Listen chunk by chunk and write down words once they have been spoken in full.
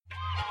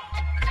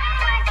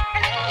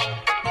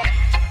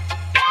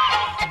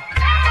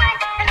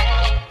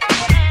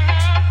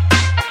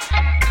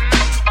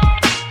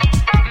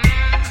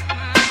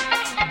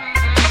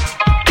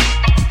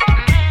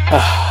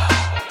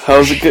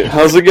How's it?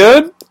 How's it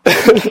going?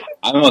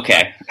 I'm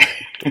okay.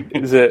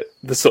 Is it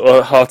the sort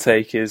of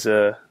heartache is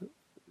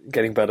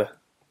getting better?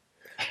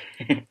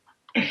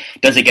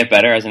 Does it get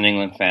better as an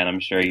England fan? I'm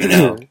sure you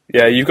know.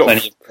 Yeah, you've got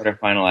Plenty of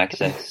quarterfinal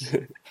access.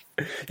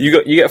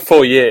 you get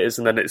 4 years,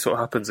 and then it sort of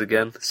happens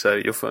again. So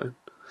you're fine.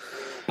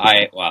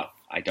 I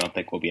don't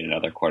think we'll be in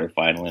another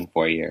quarterfinal in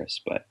 4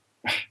 years, but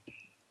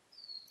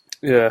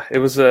Yeah, it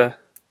was a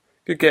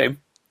good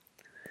game.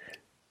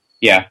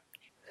 yeah.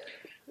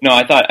 No,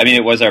 I mean,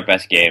 it was our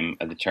best game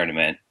of the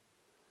tournament.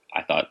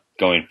 I thought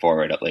going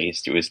forward, at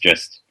least, it was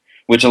just,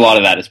 which a lot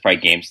of that is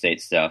probably game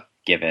state stuff,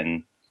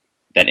 given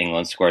that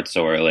England scored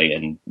so early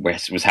and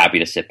was happy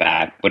to sit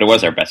back. But it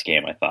was our best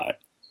game, I thought.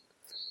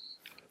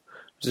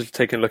 Just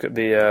taking a look at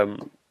the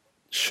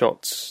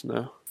shots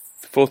now.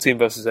 14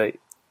 versus 8.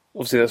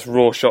 Obviously, that's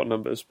raw shot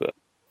numbers, but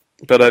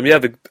yeah,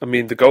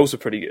 the goals are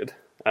pretty good.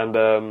 And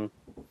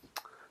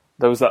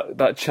there was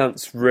that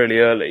chance really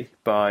early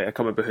by, I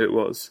can't remember who it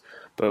was.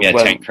 But yeah,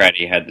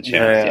 Tancredi had the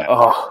chance. Yeah.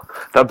 Oh,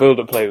 that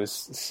build-up play was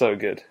so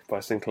good by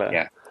Sinclair.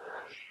 Yeah.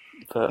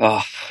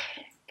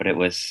 But it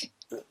was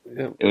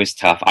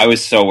tough. I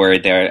was so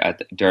worried there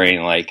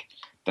during like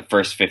the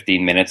first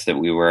 15 minutes that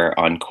we were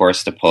on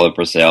course to pull a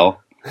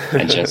Brazil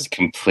and just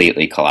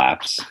completely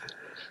collapse.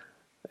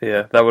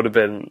 Yeah, that would have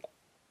been.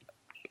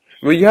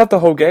 Well, you had the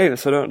whole game,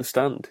 so I don't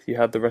understand. You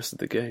had the rest of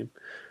the game,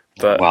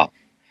 but well,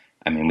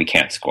 I mean, we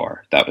can't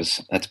score.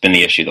 That's been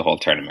the issue the whole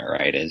tournament,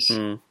 right?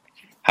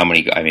 How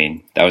many? I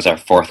mean, that was our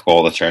fourth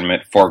goal of the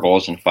tournament. 4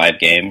 goals in 5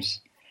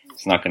 games.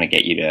 It's not going to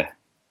get you to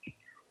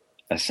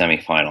a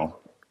semi-final.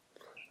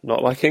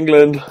 Not like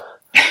England.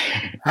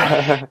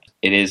 It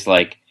is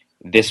like,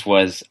 this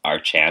was our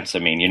chance. I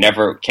mean,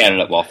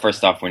 Canada, well,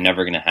 first off, we're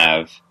never going to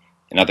have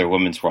another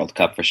Women's World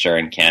Cup for sure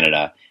in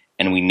Canada.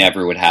 And we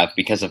never would have,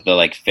 because of the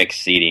like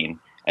fixed seating,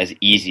 as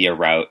easy a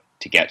route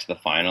to get to the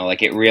final.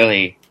 Like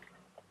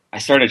I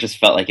sort of just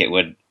felt like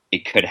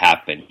it could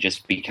happen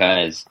just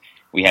because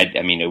we had,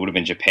 I mean, it would have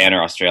been Japan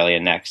or Australia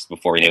next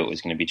before we knew it was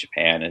going to be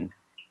Japan. And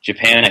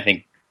Japan, I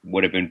think,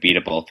 would have been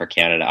beatable for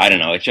Canada. I don't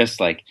know. It's just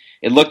like,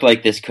 it looked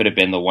like this could have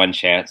been the one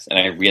chance. And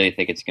I really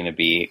think it's going to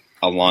be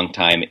a long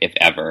time, if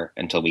ever,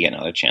 until we get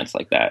another chance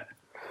like that.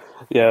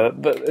 Yeah,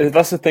 but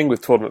that's the thing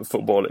with tournament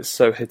football. It's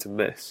so hit and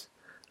miss.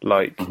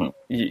 Like,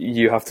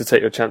 you have to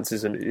take your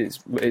chances, and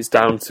it's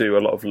down to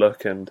a lot of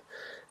luck, and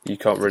you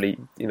can't really,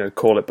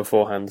 call it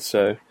beforehand.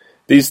 So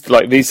these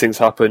things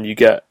happen. You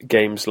get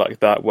games like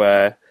that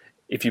where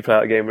if you play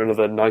that game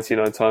another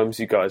 99 times,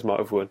 you guys might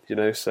have won,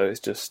 So it's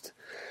just,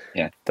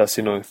 that's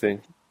the annoying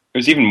thing. It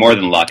was even more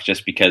than luck,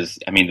 just because,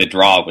 I mean, the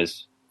draw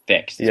was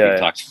fixed, as we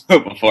talked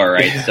about before,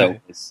 right? Yeah. So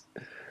it's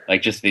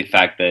like just the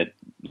fact that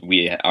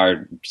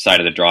our side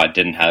of the draw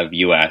didn't have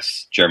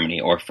US, Germany,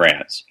 or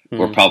France.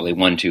 We're probably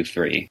 1, 2,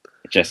 3.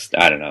 Just,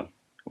 I don't know.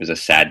 It was a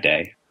sad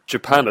day.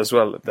 Japan as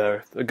well.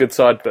 They're a good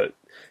side, but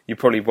you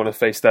probably want to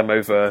face them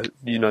over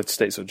the United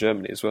States or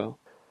Germany as well.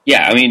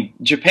 Yeah, I mean,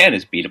 Japan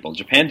is beatable.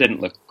 Japan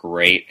didn't look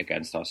great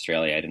against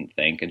Australia, I didn't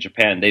think. And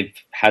Japan, they've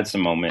had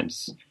some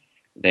moments.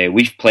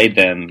 We played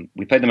them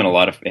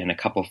in a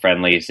couple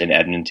friendlies in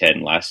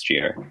Edmonton last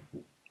year.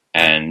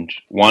 And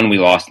one we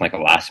lost in like a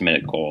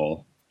last-minute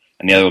goal.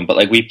 And the other one, but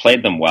like we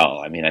played them well.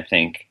 I mean, I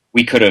think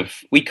we could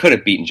have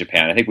beaten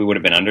Japan. I think we would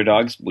have been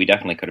underdogs. We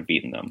definitely could have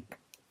beaten them.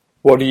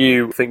 What do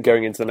you think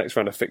going into the next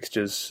round of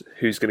fixtures?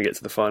 Who's going to get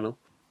to the final?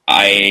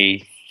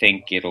 I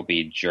think it'll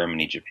be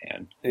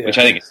Germany-Japan, which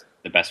I think is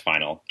the best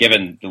final.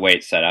 Given the way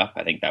it's set up,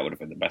 I think that would have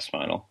been the best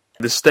final.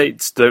 The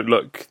States they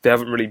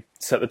haven't really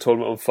set the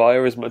tournament on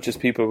fire as much as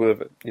people would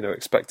have,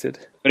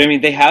 expected. But I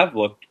mean, they have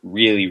looked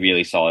really,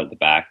 really solid at the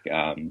back.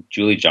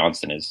 Julie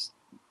Johnston has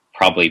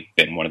probably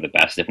been one of the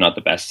best, if not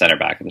the best, center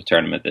back of the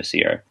tournament this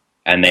year.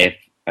 And they've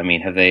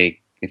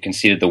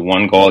conceded the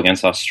 1 goal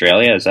against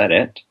Australia. Is that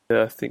it?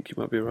 Yeah, I think you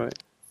might be right.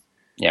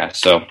 Yeah,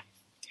 so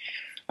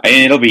I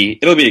mean, it'll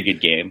be a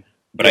good game,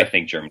 but I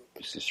think Germany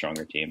is a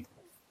stronger team.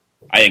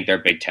 I think their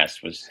big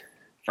test was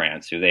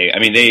France,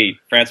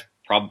 France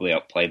probably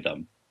outplayed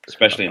them,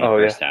 especially in the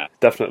first half.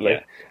 Definitely.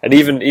 Yeah. And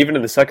even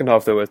in the second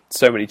half, there were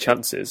so many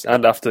chances,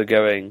 and after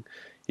going,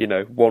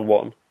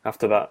 1-1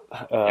 after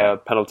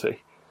that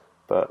penalty.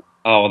 But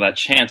that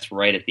chance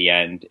right at the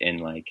end in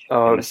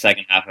the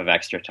second half of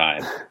extra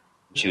time.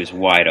 She was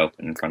wide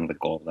open in front of the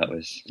goal. That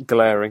was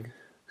glaring.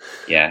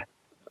 Yeah.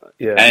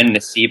 Yeah. And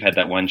Nassib had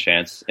that one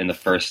chance in the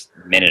first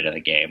minute of the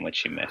game, which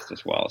she missed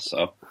as well.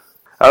 So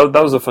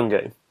that was a fun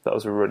game. That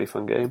was a really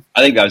fun game.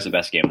 I think that was the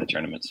best game of the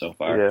tournament so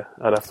far. Yeah,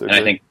 I'd have to agree.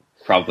 And I think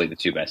probably the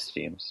 2 best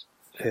teams.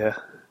 Yeah.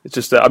 It's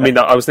just, I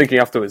was thinking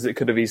afterwards, it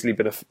could have easily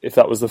been, if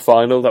that was the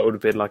final, that would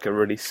have been like a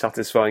really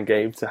satisfying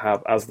game to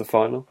have as the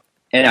final.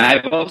 And I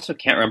also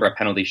can't remember a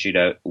penalty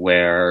shootout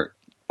where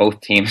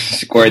both teams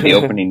scored the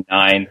opening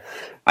 9.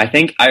 I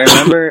think I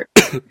remember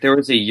there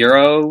was a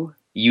Euro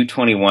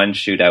U21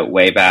 shootout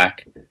way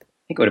back. I think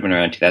it would have been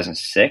around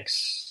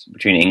 2006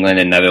 between England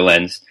and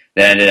Netherlands.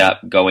 That ended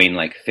up going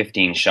like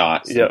 15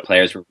 shots. Yeah. And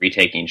players were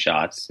retaking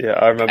shots. Yeah,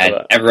 I remember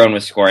that. Everyone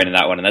was scoring in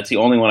that one. And that's the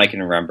only one I can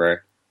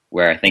remember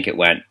where I think it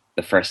went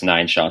the first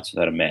 9 shots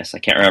without a miss. I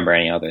can't remember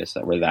any others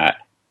that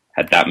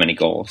had that many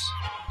goals.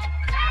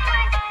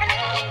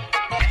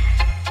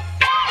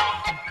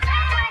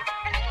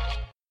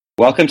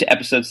 Welcome to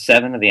episode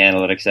 7 of the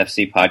Analytics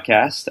FC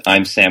podcast.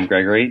 I'm Sam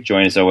Gregory,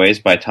 joined as always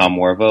by Tom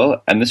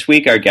Warville, and this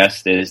week our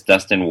guest is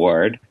Dustin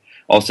Ward,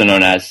 also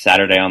known as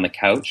Saturday on the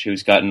Couch,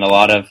 who's gotten a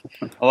lot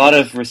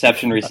of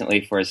reception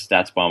recently for his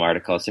StatsBomb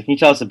article. So can you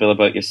tell us a bit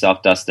about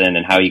yourself, Dustin,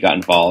 and how you got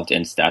involved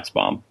in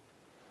StatsBomb?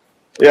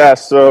 Yeah,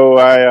 so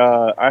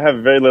I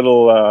have very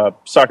little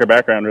soccer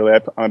background, really.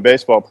 I'm a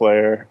baseball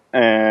player,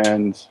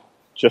 and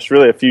just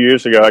really a few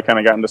years ago I kind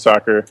of got into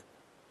soccer.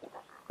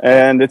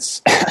 And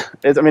it's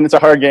a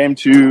hard game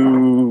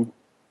to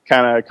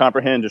kind of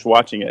comprehend just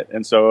watching it.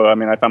 And so, I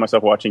found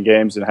myself watching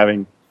games and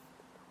having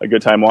a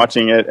good time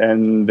watching it,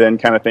 and then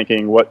kind of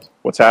thinking,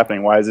 what's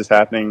happening? Why is this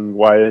happening?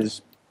 Why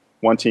is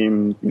one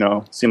team,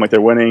 seem like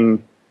they're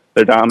winning,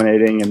 they're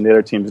dominating, and the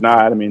other team's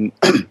not?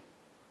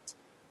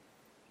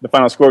 The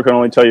final score can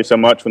only tell you so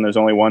much when there's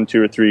only 1,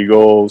 2, or 3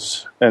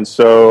 goals. And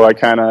so I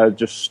kind of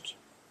just,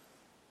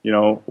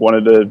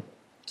 wanted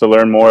to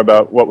learn more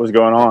about what was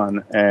going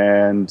on.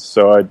 And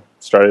so I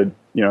started,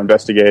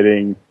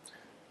 investigating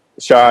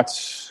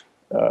shots,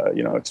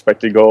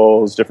 expected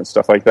goals, different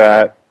stuff like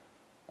that.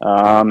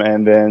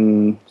 And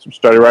then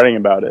started writing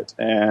about it.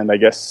 And I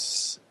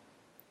guess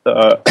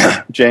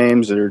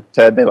James or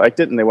Ted, they liked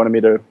it, and they wanted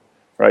me to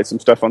write some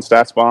stuff on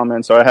StatsBomb,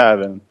 and so I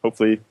have, and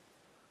hopefully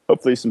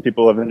some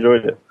people have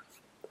enjoyed it.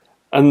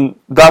 And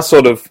that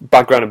sort of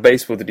background in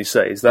baseball, did you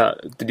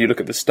look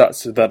at the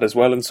stats of that as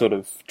well and sort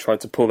of try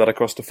to pull that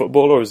across to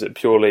football, or is it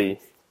purely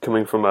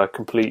coming from a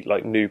complete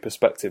new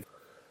perspective?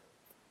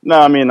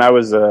 No, I'm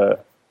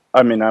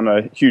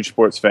a huge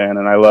sports fan,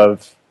 and I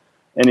love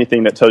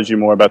anything that tells you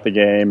more about the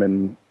game,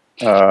 and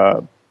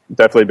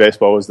definitely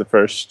baseball was the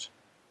first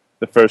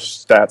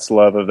stats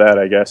love of that,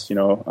 I guess.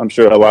 I'm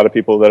sure a lot of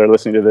people that are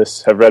listening to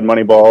this have read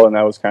Moneyball, and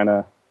that was kind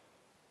of,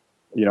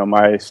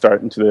 my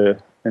start into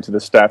the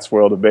stats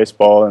world of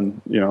baseball, and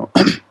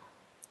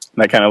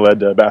that kind of led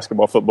to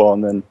basketball, football,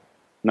 and then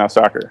now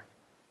soccer.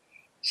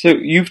 So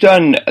you've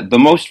done the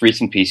most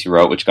recent piece you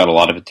wrote, which got a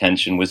lot of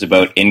attention, was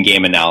about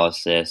in-game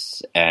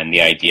analysis and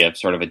the idea of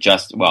sort of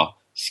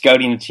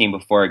scouting the team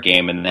before a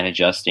game and then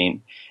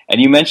adjusting. And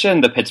you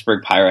mentioned the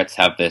Pittsburgh Pirates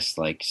have this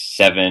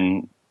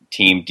 7-person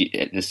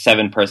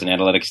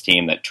analytics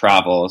team that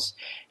travels.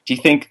 Do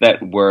you think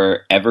that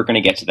we're ever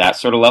going to get to that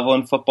sort of level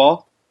in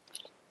football?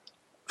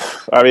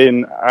 I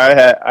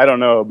don't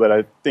know, but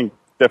I think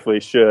definitely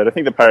should. I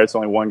think the Pirates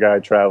only one guy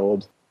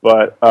traveled,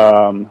 but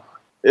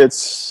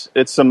it's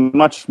a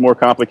much more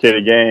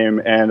complicated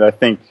game, and I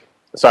think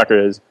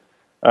soccer is.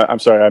 I'm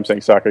sorry, I'm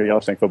saying soccer. Y'all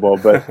are saying football,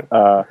 but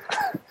well,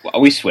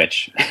 we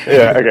switch.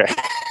 Yeah, okay.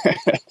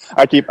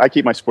 I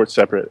keep my sports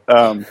separate,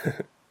 but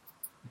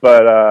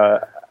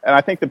and I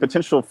think the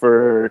potential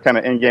for kind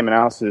of in-game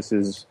analysis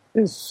is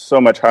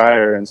so much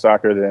higher in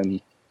soccer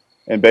than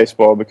in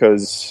baseball,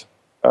 because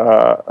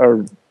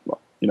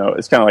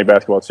it's kind of like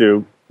basketball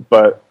too,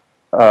 but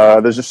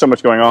there's just so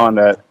much going on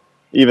that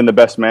even the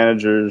best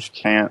managers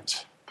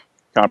can't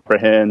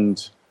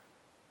comprehend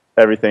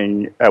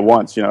everything at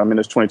once.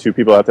 There's 22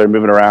 people out there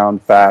moving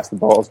around fast, the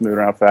ball's moving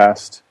around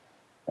fast,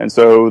 and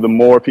so the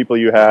more people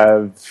you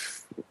have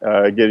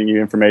getting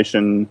you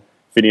information,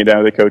 feeding it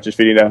down to the coaches,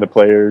 feeding it down to the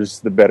players,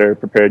 the better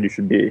prepared you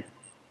should be.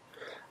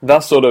 That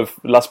sort of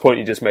last point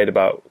you just made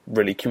about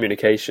really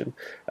communication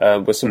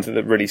was something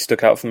that really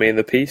stuck out for me in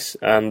the piece,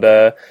 and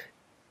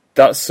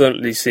that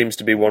certainly seems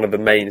to be one of the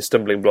main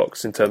stumbling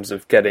blocks in terms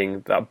of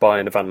getting that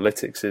buy-in of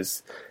analytics,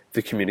 is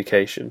the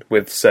communication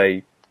with,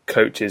 say,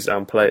 coaches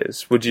and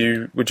players. Would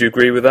you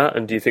agree with that?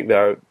 And do you think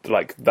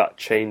that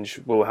change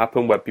will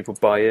happen where people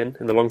buy in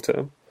the long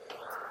term?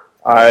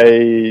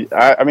 I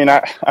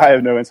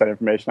have no inside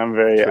information. I'm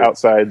very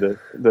outside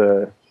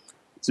the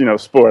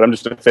sport. I'm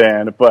just a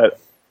fan. But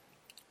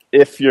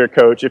if you're a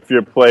coach, if you're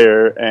a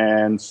player,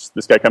 and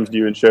this guy comes to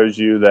you and shows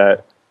you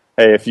that,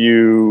 hey, if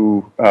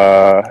you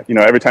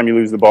every time you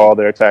lose the ball,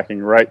 they're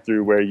attacking right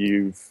through where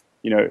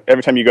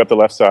every time you go up the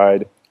left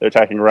side, they're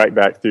attacking right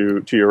back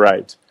through to your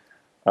right.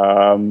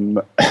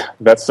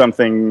 That's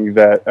something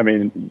that,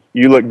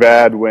 you look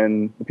bad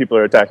when people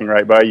are attacking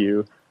right by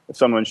you. If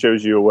someone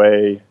shows you a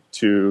way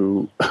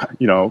to,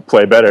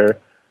 play better,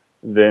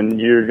 then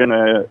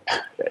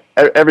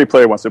every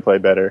player wants to play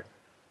better.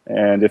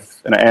 And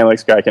if an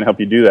analytics guy can help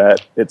you do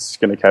that, it's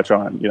going to catch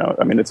on.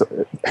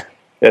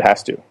 It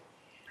has to.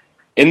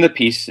 In the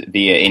piece,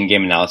 the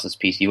in-game analysis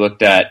piece, you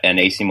looked at an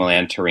AC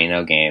Milan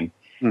Torino game.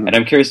 Mm-hmm. And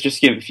I'm curious,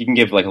 if you can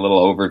give a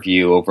little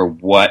overview over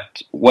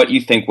what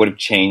you think would have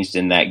changed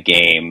in that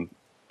game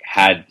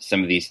had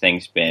some of these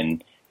things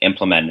been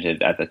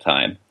implemented at the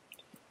time.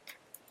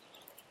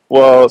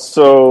 Well,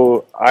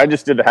 so I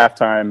just did the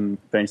halftime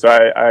thing, so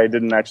I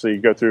didn't actually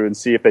go through and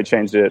see if they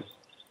changed it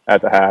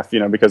at the half,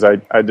 because I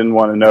didn't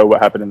want to know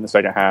what happened in the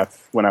second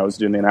half when I was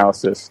doing the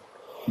analysis.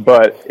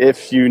 But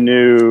if you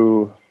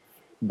knew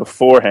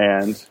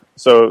beforehand,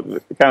 so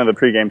kind of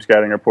the pregame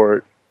scouting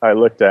report I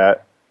looked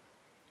at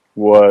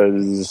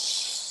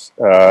was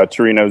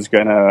Torino's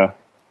going to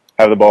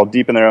have the ball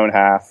deep in their own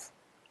half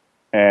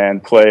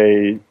and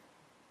play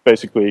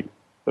basically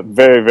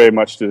very, very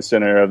much to the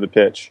center of the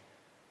pitch.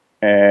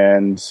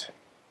 And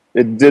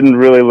it didn't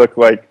really look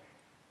like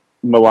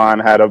Milan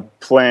had a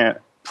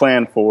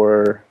plan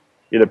for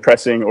either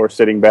pressing or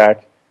sitting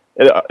back.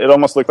 It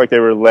almost looked like they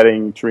were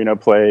letting Torino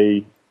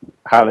play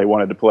how they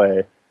wanted to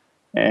play.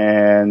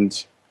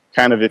 And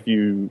kind of if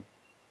you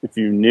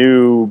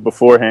knew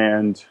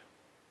beforehand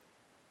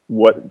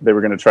what they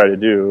were going to try to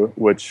do,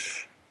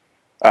 which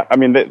I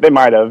mean they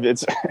might have.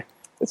 It's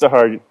a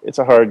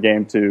hard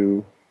game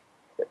to.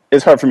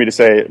 It's hard for me to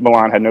say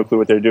Milan had no clue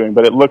what they were doing,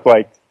 but it looked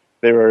like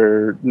they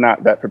were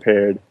not that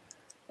prepared.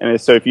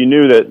 And so if you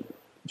knew that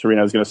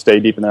Torino was going to stay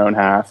deep in their own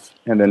half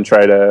and then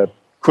try to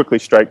quickly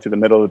strike to the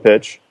middle of the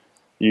pitch,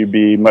 you'd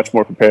be much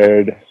more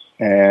prepared,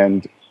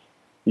 and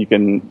you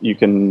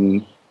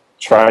can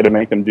try to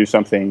make them do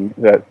something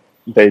that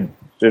they're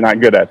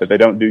not good at, that they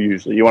don't do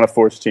usually. You want to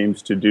force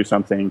teams to do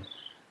something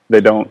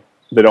they don't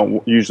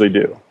usually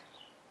do.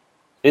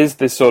 Is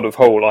this sort of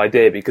whole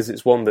idea, because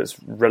it's one that's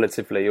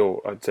relatively,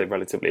 or I'd say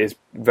relatively, is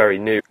very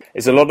new,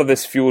 is a lot of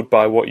this fueled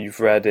by what you've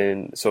read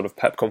in sort of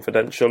Pep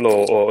Confidential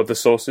or other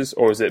sources,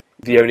 or is it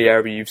the only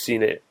area you've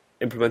seen it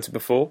implemented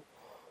before?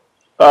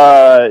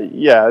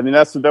 Yeah, I mean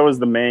that was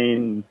the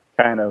main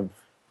kind of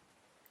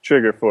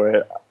trigger for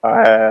it.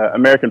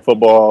 American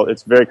football,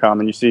 it's very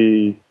common. You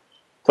see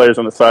players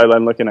on the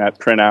sideline looking at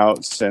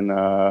printouts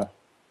and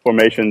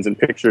formations and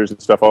pictures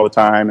and stuff all the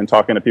time, and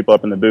talking to people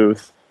up in the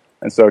booth.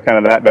 And so kind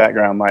of that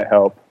background might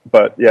help.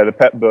 But yeah, the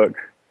Pep book,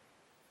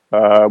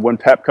 when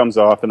Pep comes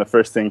off and the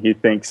first thing he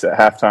thinks at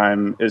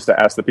halftime is to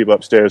ask the people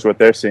upstairs what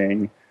they're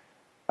seeing,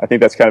 I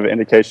think that's kind of an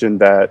indication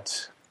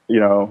that,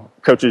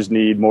 coaches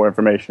need more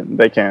information.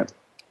 They can't.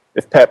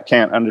 If Pep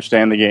can't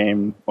understand the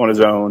game on his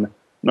own,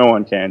 no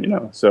one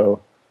can,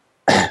 So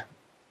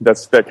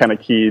that kind of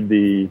keyed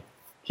the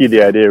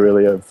idea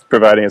really of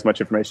providing as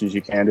much information as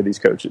you can to these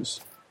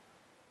coaches.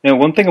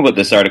 One thing about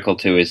this article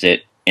too is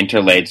it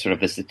interlaid sort of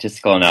the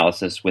statistical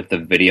analysis with the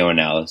video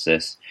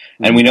analysis.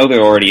 And we know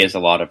there already is a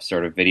lot of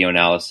sort of video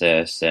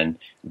analysis and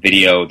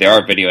there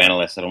are video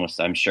analysts at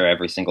almost, I'm sure,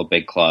 every single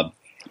big club,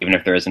 even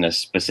if there isn't a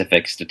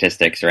specific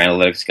statistics or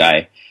analytics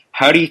guy.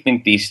 How do you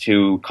think these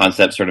two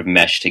concepts sort of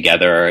mesh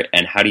together,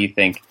 and how do you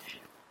think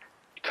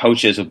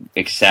coaches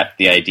accept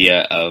the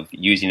idea of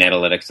using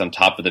analytics on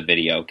top of the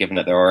video, given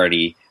that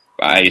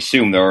I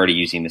assume they're already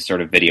using this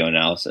sort of video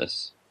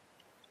analysis?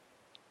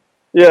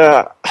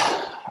 Yeah,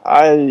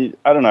 I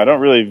don't know. I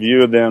don't really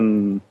view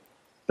them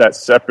that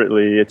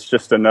separately. It's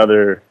just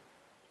another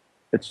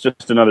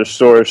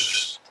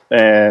source.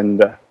 And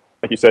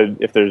like you said,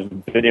 if there's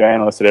video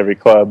analysts at every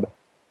club,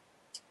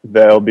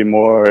 they'll be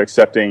more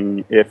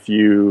accepting if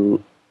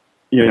you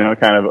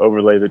kind of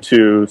overlay the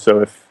two.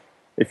 So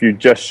if you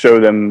just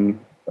show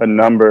them a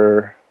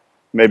number,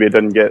 maybe it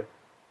doesn't get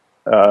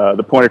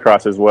the point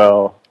across as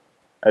well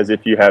as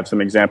if you have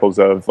some examples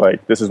of,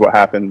 like, this is what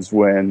happens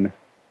when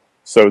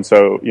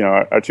so-and-so,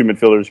 our two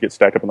midfielders get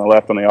stacked up on the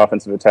left on the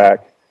offensive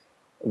attack.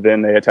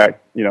 Then they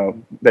attack,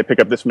 they pick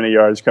up this many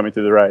yards coming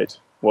through the right.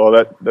 Well,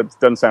 that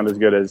doesn't sound as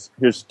good as,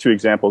 here's two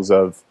examples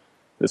of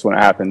this when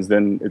it happens.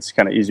 Then it's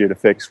kind of easier to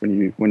fix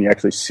when you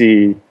actually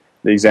see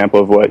the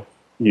example of what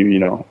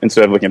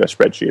instead of looking at a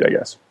spreadsheet, I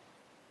guess.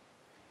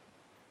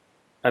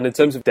 And in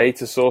terms of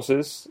data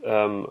sources,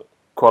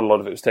 quite a lot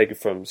of it was taken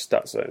from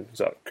StatZone. Is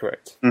that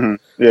correct? Mm-hmm.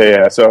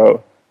 Yeah.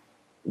 So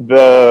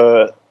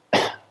a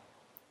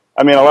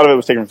lot of it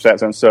was taken from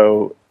StatZone.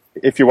 So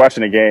if you're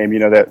watching a game,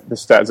 that the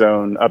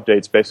StatZone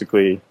updates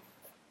basically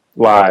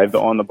live, the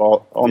on the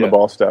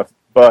ball stuff.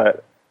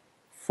 But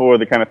for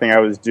the kind of thing I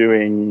was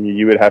doing,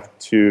 you would have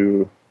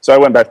to. So I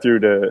went back through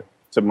to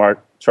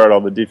chart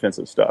all the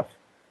defensive stuff,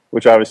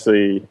 which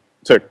obviously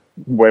took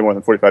way more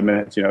than 45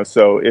 minutes.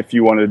 So if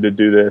you wanted to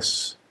do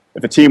this,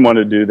 if a team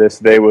wanted to do this,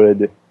 they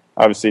would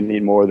obviously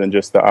need more than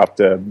just the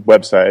Opta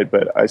website.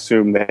 But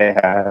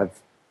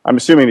I'm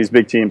assuming these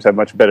big teams have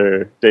much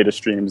better data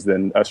streams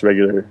than us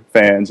regular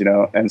fans,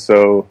 and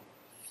so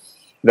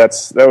that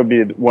would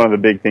be one of the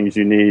big things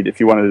you need if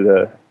you wanted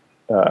to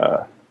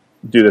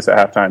do this at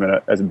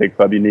halftime as a big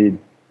club. You need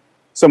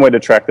some way to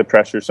track the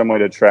pressure, some way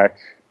to track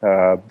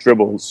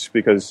dribbles,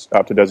 because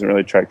Opta doesn't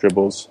really track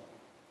dribbles.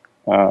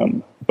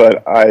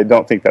 But I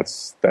don't think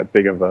that's that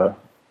big of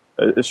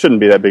it shouldn't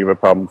be that big of a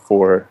problem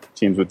for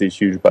teams with these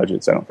huge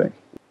budgets, I don't think.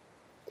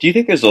 Do you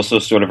think there's also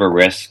sort of a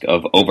risk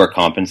of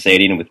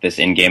overcompensating with this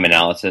in-game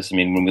analysis? I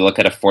mean, when we look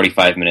at a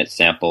 45-minute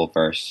sample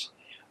versus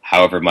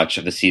however much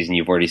of the season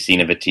you've already seen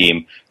of a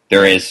team,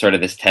 there is sort of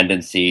this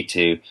tendency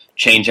to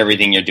change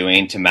everything you're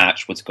doing to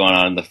match what's going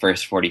on in the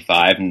first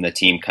 45, and the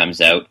team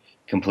comes out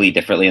completely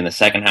differently in the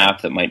second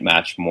half that might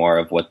match more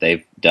of what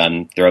they've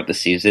done throughout the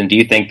season. Do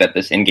you think that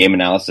this in-game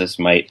analysis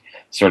might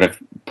sort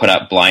of put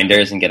up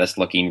blinders and get us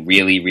looking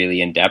really,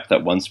 really in depth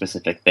at one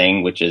specific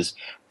thing, which is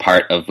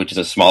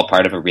a small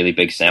part of a really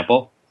big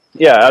sample?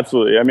 Yeah,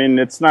 absolutely. I mean,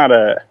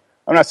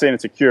 I'm not saying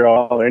it's a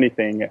cure-all or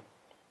anything,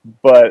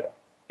 but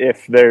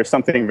if there's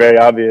something very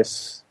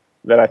obvious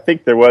that I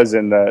think there was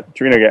in the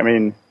Torino game, I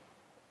mean,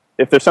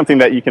 if there's something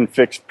that you can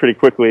fix pretty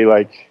quickly,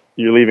 like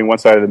you're leaving one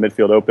side of the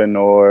midfield open,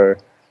 or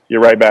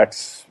your right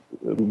back's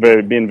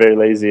being very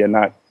lazy and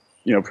not,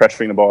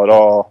 pressuring the ball at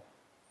all,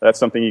 that's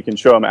something you can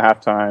show them at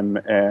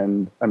halftime.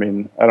 And I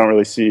mean, I don't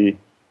really see.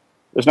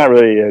 There's not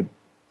really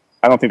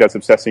I don't think that's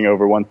obsessing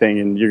over one thing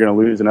and you're going to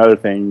lose another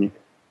thing.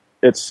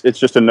 It's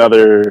just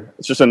another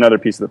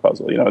piece of the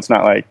puzzle. It's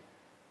not like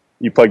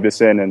you plug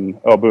this in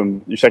and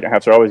boom, your second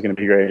halves are always going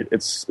to be great.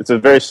 It's a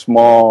very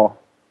small.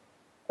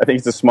 I think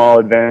it's a small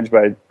advantage,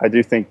 but I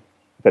do think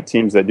that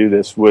teams that do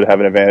this would have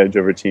an advantage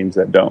over teams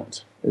that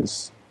don't.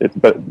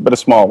 But a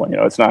small one.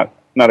 It's not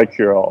a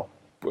cure-all.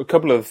 A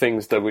couple of the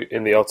things that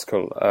in the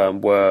article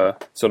were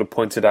sort of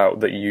pointed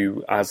out that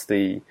you, as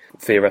the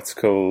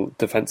theoretical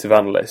defensive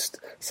analyst,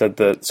 said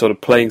that sort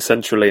of playing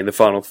centrally in the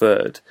final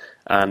third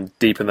and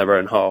deep in their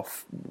own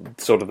half,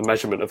 sort of the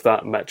measurement of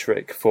that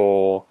metric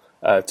for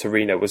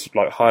Torino was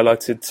like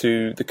highlighted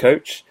to the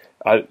coach.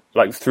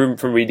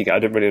 From reading it, I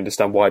didn't really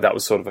understand why that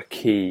was sort of a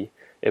key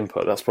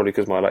input. That's probably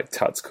because my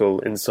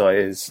tactical insight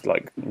is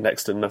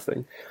next to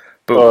nothing.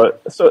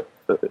 But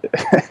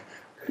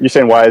You're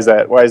saying why is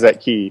that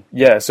key?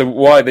 Yeah, so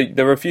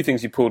there were a few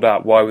things you pulled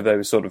out. Why were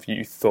those sort of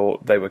you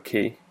thought they were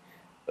key?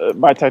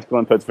 My tactical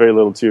input's very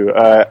little too.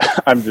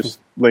 I'm just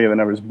looking at the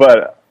numbers,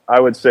 but I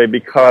would say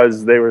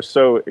because they were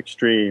so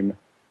extreme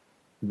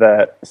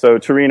so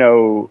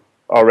Torino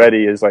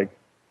already is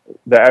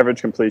the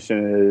average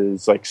completion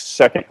is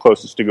second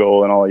closest to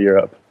goal in all of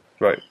Europe.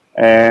 Right.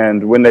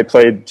 And when they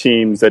played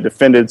teams that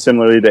defended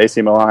similarly to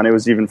AC Milan, it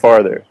was even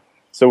farther.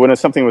 So when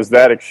something was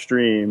that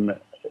extreme,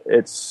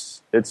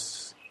 it's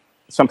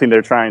something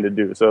they're trying to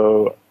do.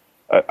 So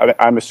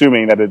I'm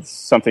assuming that it's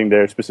something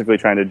they're specifically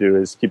trying to do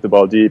is keep the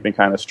ball deep and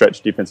kind of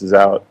stretch defenses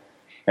out.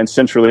 And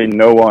centrally,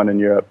 no one in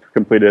Europe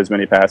completed as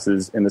many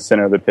passes in the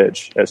center of the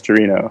pitch as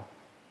Torino.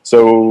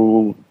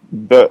 So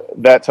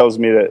that tells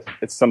me that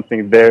it's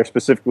something they're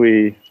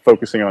specifically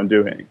focusing on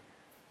doing.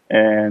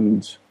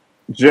 And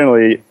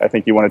generally, I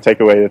think you want to take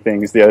away the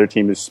things the other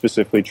team is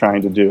specifically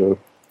trying to do,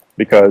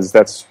 because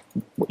that's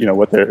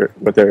what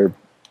their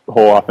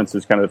whole offense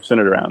is kind of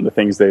centered around, the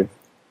things they're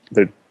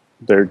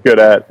good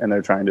at and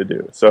they're trying to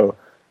do. So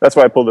that's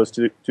why I pulled those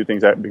two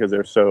things out, because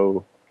they're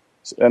so,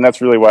 and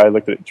that's really why I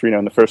looked at Torino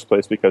in the first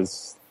place,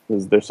 because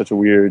they're such a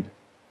weird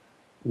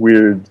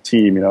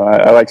team.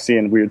 I like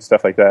seeing weird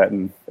stuff like that,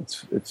 and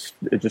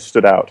it just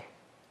stood out.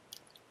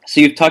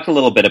 So you've talked a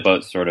little bit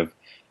about sort of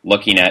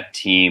looking at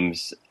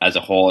teams as a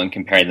whole and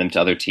comparing them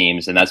to other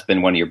teams, and that's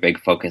been one of your big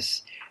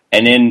focus.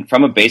 And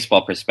from a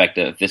baseball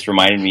perspective, this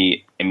reminded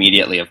me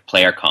immediately of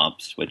player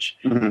comps, which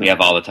we have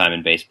all the time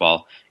in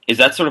baseball. Is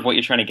that sort of what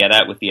you're trying to get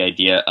at with the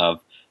idea of,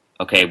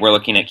 okay, we're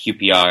looking at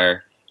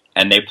QPR,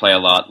 and they play a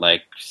lot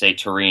like, say,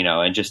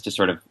 Torino, and just to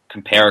sort of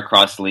compare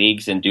across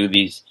leagues and do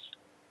these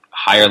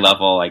higher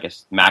level, I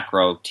guess,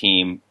 macro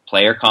team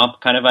player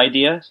comp kind of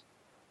ideas?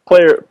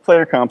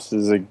 Player comps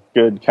is a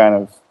good kind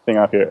of thing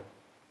out here.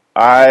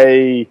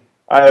 I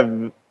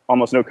have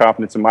almost no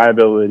confidence in my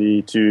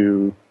ability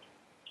to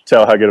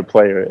tell how good a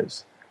player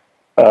is,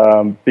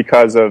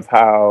 because of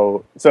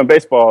how. So in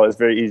baseball, it's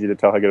very easy to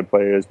tell how good a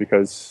player is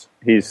because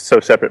he's so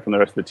separate from the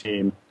rest of the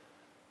team.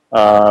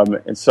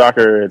 In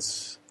soccer,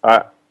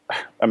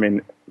 I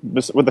mean,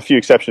 with a few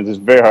exceptions, it's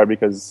very hard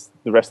because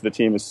the rest of the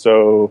team is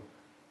so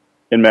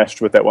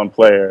enmeshed with that one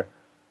player.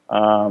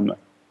 And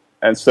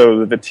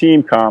so the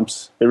team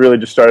comps, it really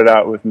just started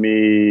out with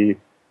me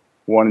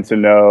wanting to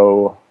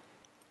know,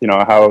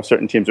 how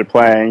certain teams are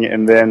playing.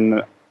 And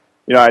then,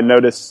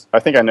 I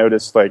think I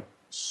noticed like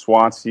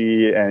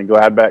Swansea and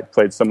Gladbach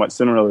played somewhat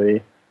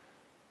similarly.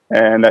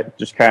 And that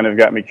just kind of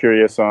got me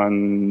curious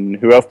on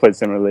who else played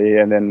similarly.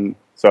 And then,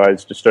 so I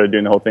just started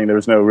doing the whole thing. There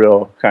was no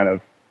real kind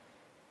of,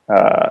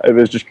 it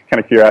was just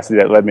kind of curiosity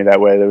that led me that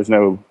way. There was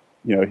no,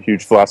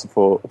 huge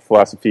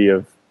philosophy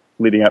of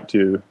leading up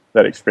to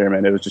that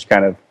experiment. It was just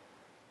kind of,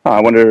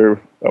 I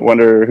wonder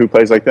who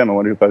plays like them. I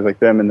wonder who plays like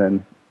them. And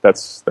then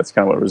that's kind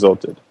of what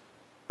resulted.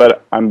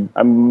 But I'm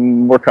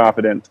more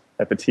confident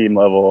at the team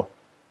level,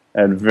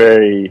 and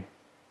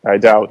I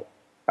doubt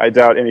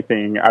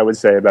anything I would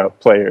say about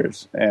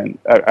players. And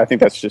I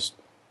think that's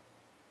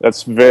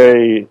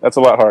a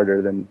lot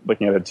harder than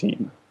looking at a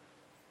team.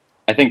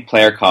 I think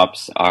player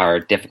comps are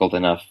difficult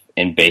enough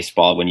in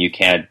baseball when you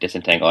can't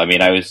disentangle. I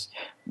mean, I was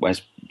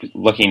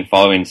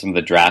following some of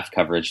the draft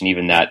coverage, and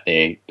even that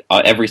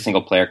every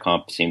single player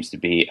comp seems to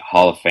be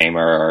Hall of Famer,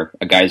 or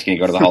a guy who's going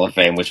to go to the Hall of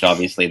Fame, which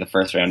obviously the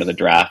first round of the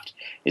draft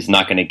is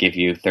not going to give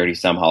you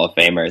 30-some Hall of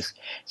Famers.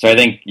 So I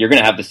think you're going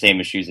to have the same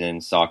issues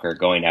in soccer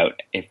going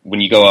out. When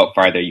you go out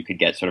farther, you could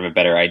get sort of a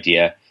better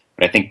idea.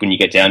 But I think when you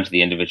get down to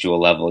the individual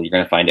level, you're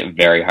going to find it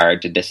very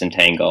hard to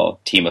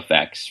disentangle team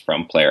effects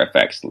from player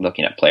effects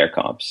looking at player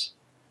comps.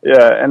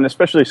 Yeah, and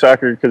especially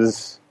soccer,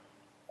 because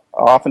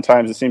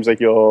oftentimes it seems like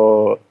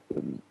they'll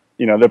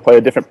play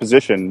a different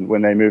position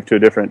when they move to a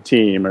different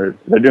team, or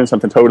they're doing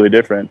something totally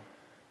different.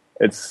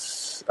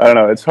 It's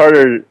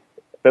harder.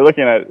 They're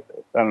looking at,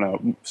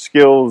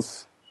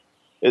 skills.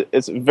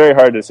 It's very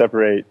hard to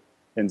separate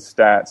in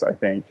stats, I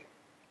think.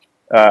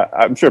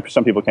 I'm sure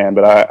some people can,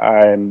 but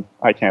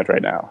I can't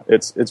right now.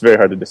 It's very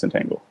hard to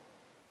disentangle.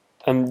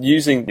 And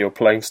using your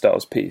playing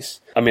styles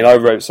piece, I mean, I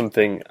wrote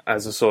something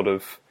as a sort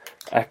of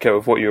echo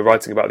of what you were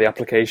writing about the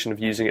application of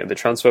using it in the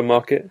transfer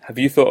market. Have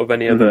you thought of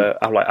any other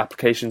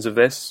applications of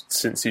this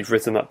since you've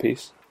written that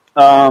piece?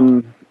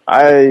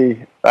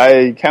 I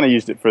kind of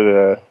used it for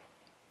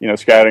the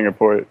scouting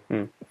report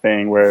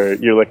thing where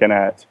you're looking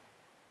at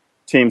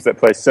teams that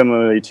play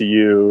similarly to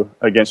you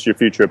against your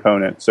future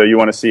opponent. So you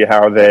want to see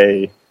how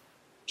they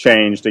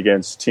changed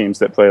against teams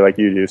that play like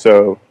you do.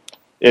 So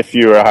if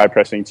you're a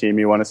high-pressing team,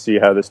 you want to see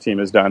how this team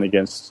has done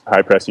against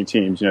high-pressing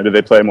teams. Do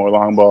they play more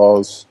long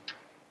balls?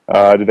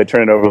 Do they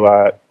turn it over a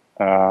lot?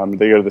 Do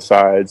they go to the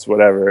sides?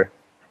 Whatever.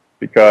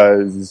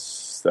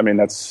 Because, I mean,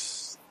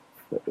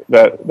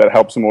 that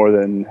helps more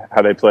than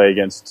how they play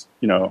against,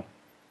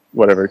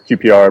 whatever,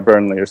 QPR,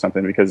 Burnley or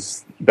something,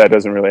 because that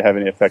doesn't really have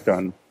any effect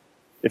on...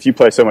 If you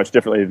play so much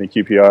differently than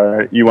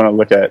QPR, you want to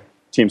look at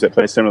teams that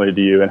play similarly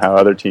to you and how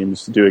other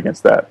teams do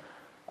against that.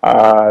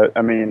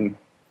 I mean...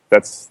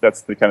 That's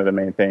the kind of the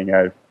main thing.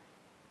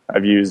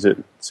 I've used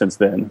it since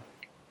then.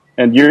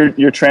 And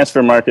your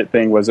transfer market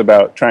thing was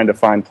about trying to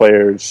find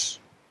players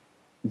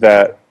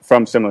that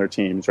from similar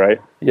teams, right?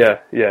 Yeah,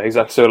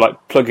 exactly. So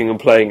like plugging and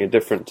playing in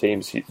different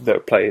teams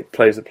that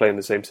players that play in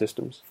the same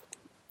systems.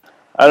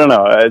 I don't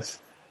know.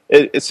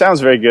 It sounds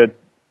very good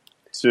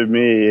to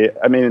me.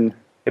 I mean,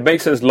 it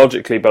makes sense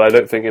logically, but I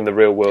don't think in the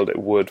real world it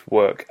would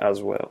work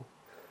as well.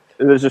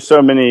 There's just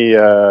so many.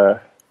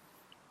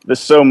 There's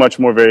so much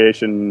more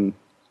variation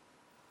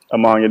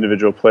among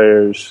individual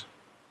players.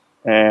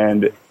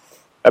 And,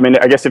 I mean,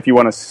 I guess if you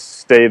want to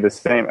stay the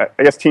same,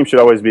 I guess teams should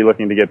always be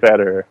looking to get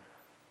better.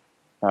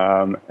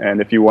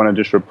 And if you want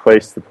to just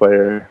replace the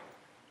player,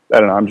 I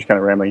don't know, I'm just kind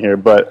of rambling here,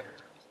 but...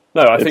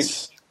 No, I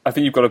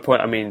think you've got a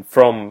point. I mean,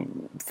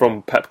 from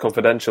Pep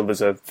Confidential,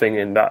 there's a thing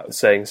in that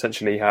saying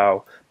essentially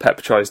how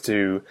Pep tries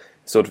to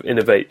sort of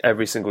innovate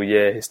every single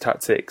year his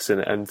tactics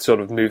and sort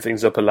of move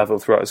things up a level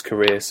throughout his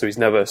career, so he's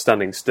never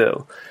standing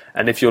still.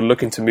 And if you're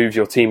looking to move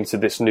your team to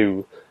this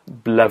new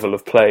level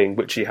of playing,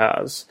 which he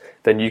has,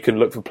 then you can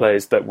look for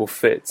players that will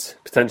fit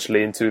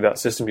potentially into that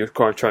system you're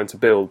trying to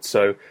build.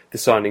 So the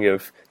signing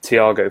of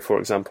Thiago, for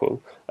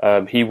example,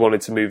 he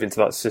wanted to move into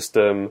that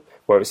system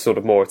where it's sort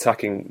of more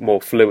attacking,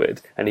 more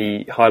fluid, and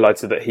he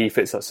highlighted that he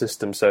fits that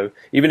system. So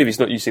even if he's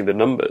not using the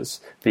numbers,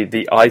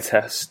 the eye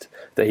test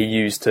that he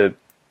used to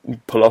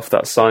pull off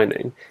that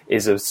signing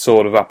is a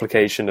sort of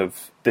application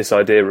of this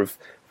idea of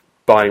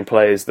buying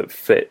players that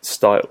fit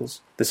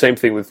styles. The same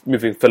thing with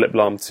moving Philipp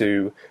Lahm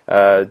to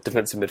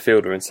defensive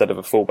midfielder instead of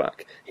a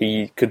fullback.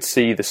 He could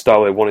see the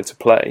style they wanted to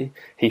play.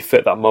 He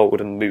fit that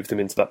mould and moved them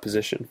into that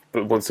position.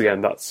 But once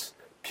again, that's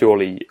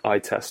purely eye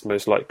test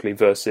most likely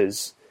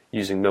versus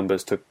using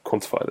numbers to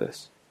quantify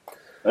this.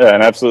 Yeah,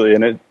 and absolutely.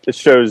 And it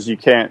shows you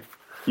can't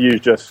use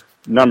just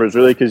numbers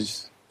really,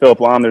 because Philipp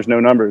Lahm, there's no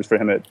numbers for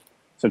him at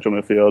central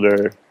midfield,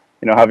 or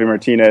Javi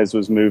Martinez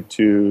was moved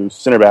to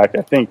center back,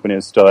 I think, when he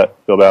was still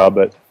at Bilbao,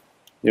 but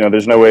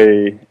there's no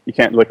way, you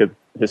can't look at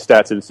his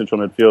stats in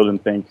central midfield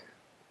and think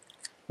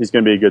he's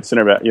going to be a good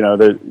center back.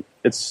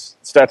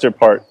 Stats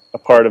are a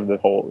part of the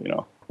whole.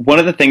 One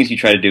of the things you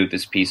try to do with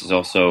this piece is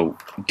also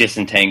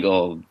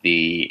disentangle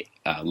the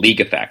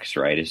league effects,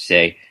 right? Is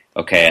say,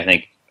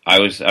 okay, I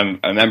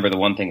remember the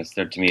one thing that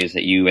stood to me is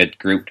that you had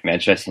grouped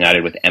Manchester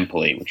United with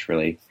Empoli, which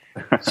really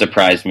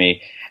surprised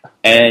me.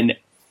 And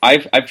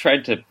I've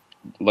tried to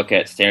look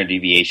at standard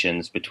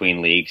deviations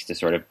between leagues to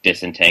sort of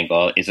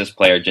disentangle. Is this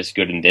player just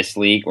good in this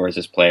league, or is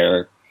this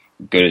player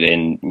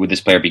would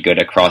this player be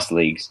good across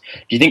leagues?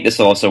 Do you think this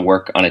will also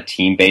work on a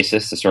team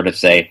basis to sort of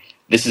say,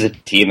 this is a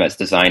team that's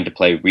designed to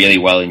play really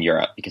well in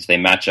Europe because they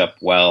match up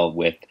well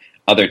with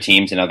other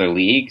teams in other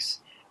leagues?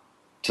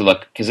 To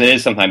look, because it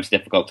is sometimes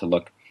difficult to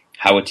look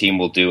how a team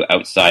will do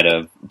outside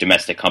of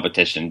domestic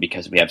competition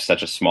because we have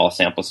such a small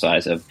sample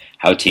size of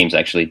how teams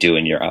actually do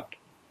in Europe.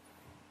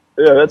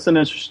 Yeah, that's an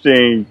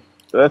interesting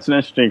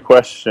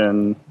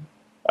question.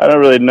 I don't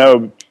really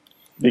know.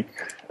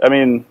 I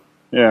mean,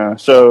 yeah.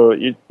 So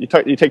you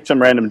take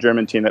some random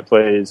German team that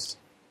plays.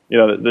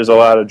 There's a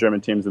lot of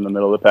German teams in the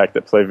middle of the pack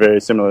that play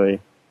very similarly,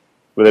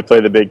 where they play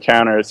the big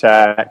counter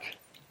attack.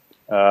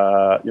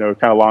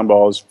 Kind of long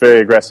balls, very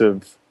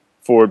aggressive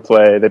forward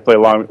play. They play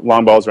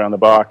long balls around the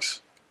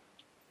box,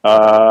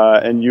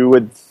 and you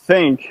would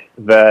think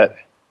that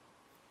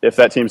if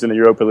that team's in the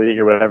Europa League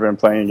or whatever and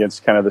playing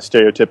against kind of the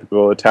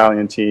stereotypical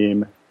Italian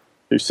team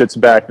who sits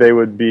back, they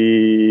would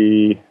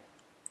be,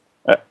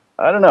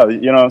 I don't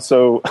know,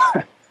 so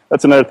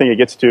that's another thing it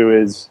gets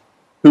to is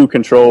who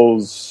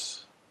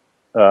controls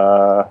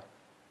what,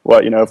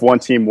 if one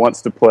team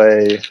wants to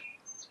play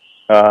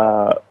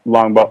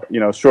long ball,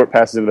 short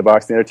passes into the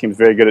box, the other team's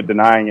very good at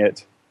denying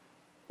it,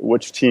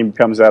 which team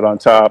comes out on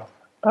top?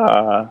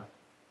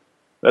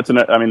 That's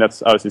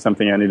obviously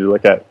something I need to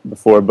look at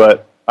before,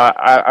 but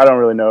I don't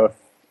really know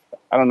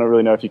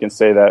if you can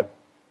say that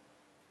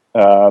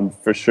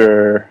for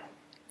sure.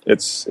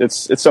 It's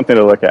something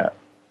to look at.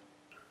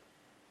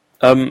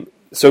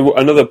 So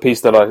another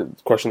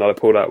question that I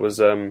pulled out was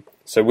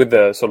So with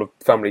the sort of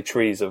family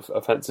trees of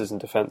offences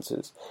and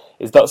defences,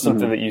 is that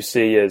something that you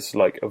see as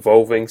like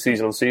evolving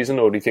season on season,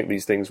 or do you think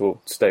these things will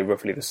stay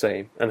roughly the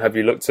same? And have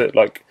you looked at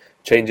like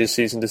changes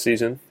season to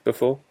season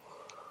before?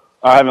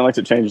 I haven't looked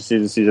at changes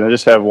season to season. I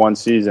just have one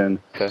season,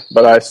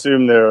 but I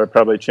assume there are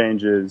probably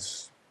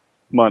changes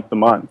month to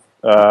month.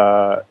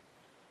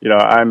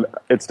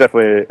 It's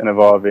definitely an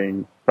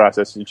evolving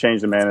process. You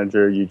change the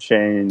manager, you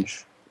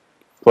change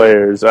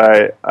players.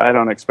 I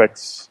don't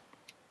expect.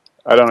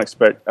 I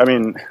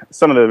mean,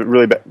 some of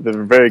the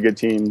very good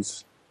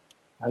teams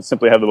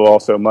simply have the ball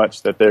so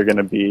much that they're going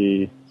to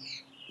be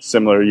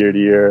similar year to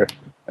year,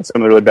 and some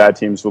of the really bad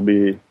teams will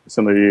be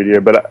similar year to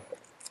year. But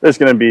there's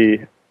going to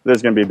be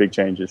big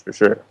changes for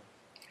sure.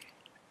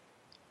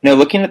 Now,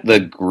 looking at the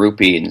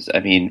groupings,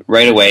 I mean,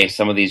 right away,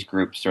 some of these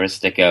groups sort of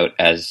stick out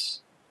as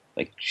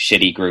like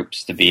shitty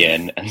groups to be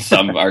in, and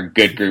some are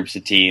good groups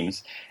of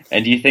teams.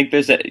 And do you think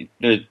there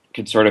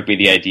could sort of be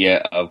the idea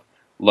of,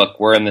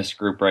 look, we're in this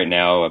group right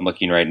now. I'm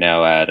looking right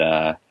now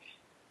at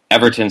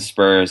Everton,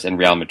 Spurs, and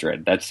Real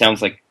Madrid. That sounds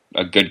like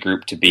a good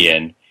group to be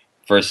in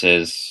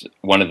versus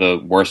one of the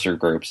worser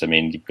groups. I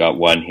mean, you've got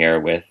one here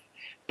with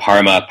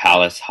Parma,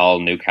 Palace, Hull,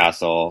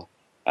 Newcastle,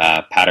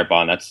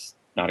 Paderborn. That's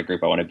not a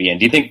group I want to be in.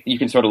 Do you think you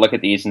can sort of look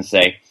at these and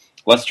say,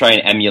 let's try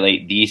and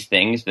emulate these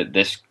things that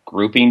this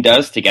grouping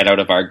does to get out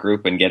of our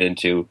group and get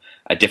into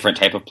a different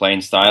type of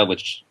playing style,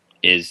 which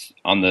is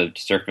on the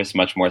surface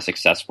much more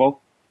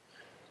successful?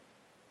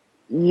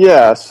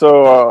 Yeah,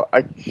 so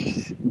I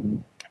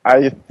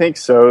think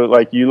so.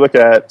 Like you look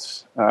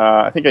at,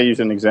 I think I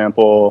used an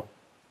example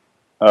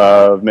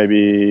of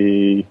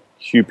maybe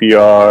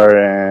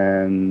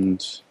QPR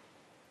and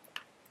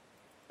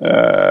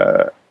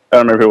I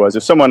don't remember who it was.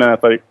 There's someone in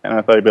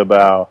Athletic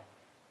Bilbao,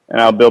 and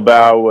now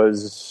Bilbao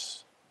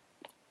was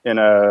in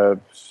a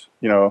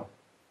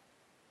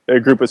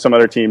group with some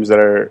other teams that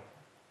are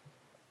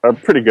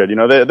pretty good. You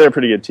know, they're a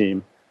pretty good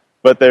team,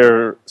 but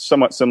they're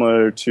somewhat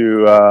similar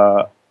to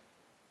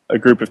a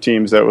group of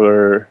teams that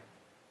were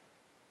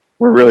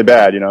really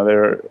bad. You know, they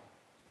were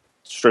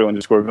struggling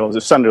to score goals.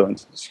 It's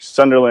Sunderland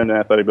and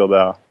Athletic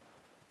Bilbao.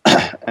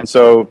 And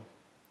so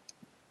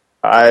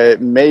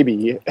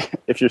maybe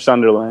if you're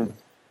Sunderland,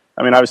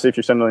 I mean, obviously if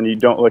you're Sunderland, you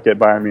don't look at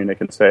Bayern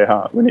Munich and say,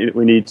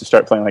 we need to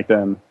start playing like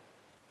them.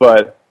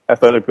 But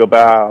Athletic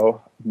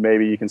Bilbao,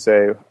 maybe you can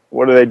say,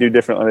 what do they do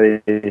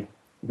differently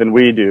than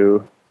we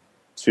do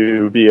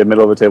to be a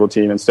middle of the table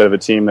team instead of a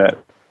team that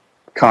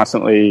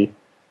constantly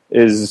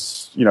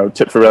is,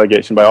 tipped for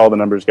relegation by all the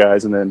numbers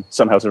guys and then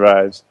somehow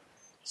survives.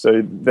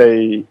 So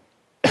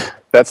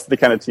that's the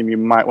kind of team you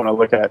might want to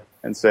look at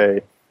and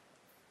say,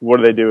 what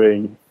are they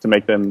doing to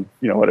make them,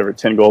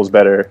 10 goals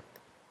better?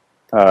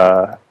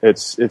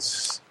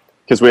 It's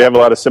because we have a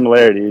lot of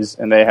similarities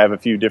and they have a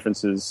few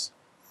differences.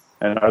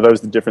 And are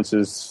those the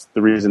differences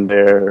the reason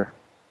they're,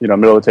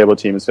 middle of the table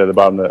team instead of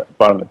the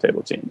bottom of the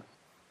table team?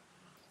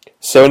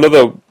 So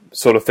another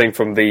sort of thing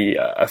from the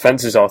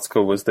offences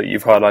article was that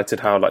you've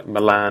highlighted how like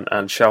Milan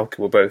and Schalke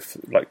were both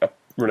like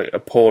really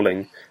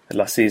appalling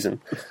last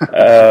season.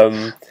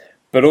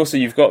 But also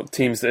you've got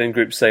teams that in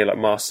groups say like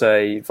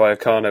Marseille,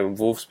 Vallecano and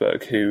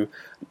Wolfsburg who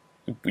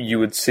you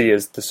would see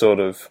as the sort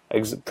of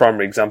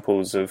primary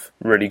examples of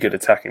really good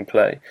attacking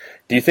play.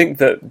 Do you think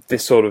that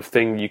this sort of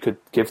thing you could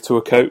give to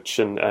a coach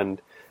and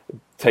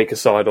take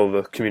aside all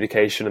the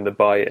communication and the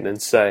buy-in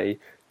and say,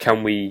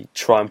 can we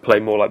try and play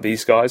more like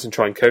these guys and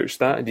try and coach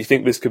that? And do you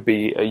think this could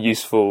be a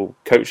useful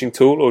coaching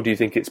tool, or do you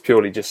think it's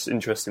purely just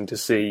interesting to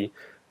see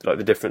like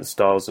the different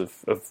styles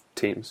of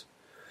teams?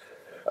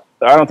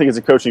 I don't think it's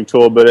a coaching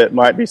tool, but it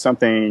might be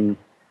something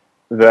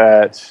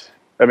that,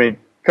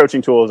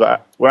 coaching tools,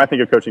 when I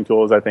think of coaching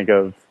tools, I think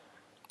of,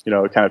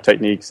 kind of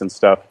techniques and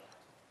stuff.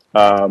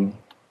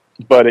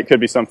 But it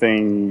could be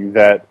something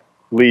that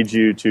leads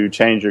you to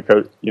change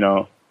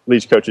your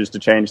leads coaches to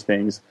change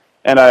things.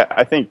 And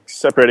I think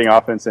separating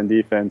offense and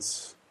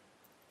defense,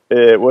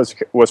 it was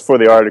for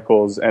the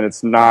articles, and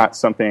it's not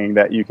something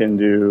that you can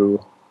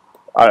do.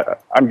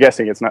 I'm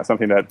guessing it's not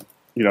something that,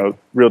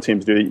 real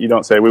teams do. You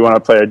don't say, we want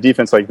to play our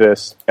defense like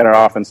this and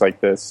our offense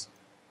like this.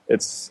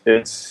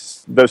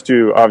 It's those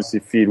two obviously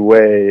feed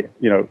way,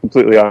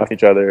 completely off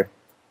each other.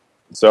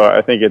 So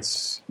I think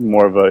it's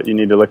more of you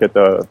need to look at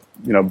the,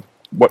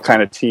 what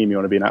kind of team you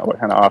want to be, not what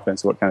kind of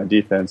offense, what kind of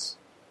defense.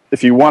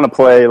 If you want to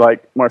play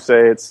like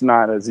Marseille, it's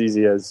not as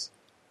easy as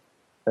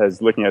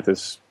looking at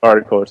this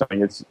article or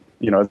something. It's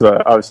it's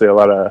obviously a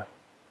lot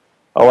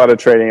of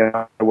training, a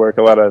lot of work,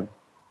 a lot of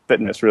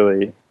fitness.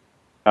 Really,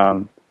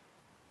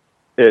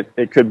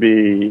 it could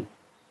be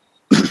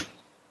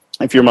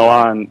if you're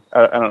Milan.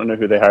 I don't know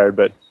who they hired,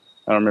 but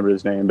I don't remember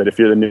his name. But if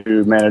you're the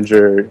new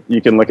manager,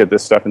 you can look at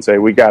this stuff and say,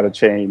 we got to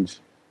change.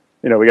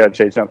 We got to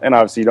change something. And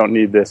obviously, you don't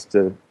need this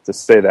to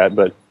say that,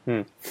 but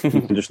you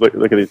can just look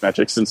at these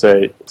metrics and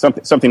say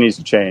something needs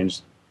to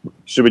change.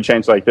 Should we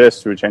change like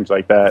this? Should we change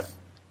like that?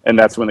 And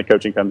that's when the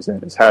coaching comes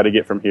in, is how to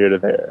get from here to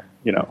there.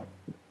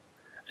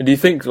 And do you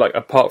think, like,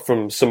 apart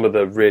from some of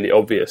the really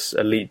obvious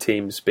elite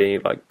teams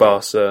being like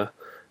Barca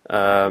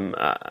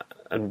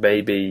and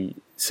maybe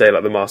say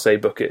like the Marseille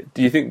bucket.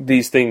 Do you think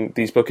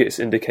these buckets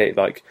indicate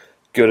like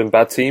good and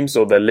bad teams,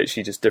 or they're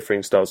literally just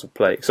differing styles of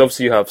play? Because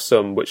obviously you have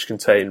some which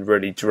contain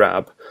really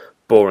drab,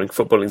 boring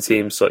footballing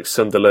teams like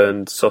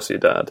Sunderland,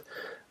 Sociedad,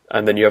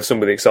 and then you have some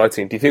with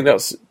exciting. Do you think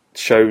that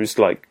shows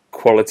like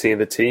quality in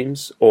the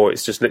teams, or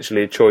it's just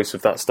literally a choice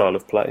of that style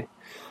of play?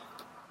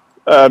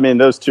 I mean,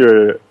 those two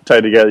are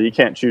tied together. You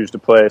can't choose to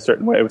play a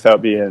certain way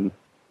without being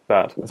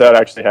bad, without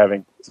actually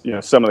having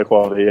some of the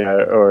quality,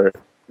 or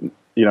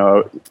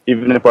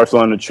even if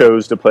Barcelona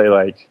chose to play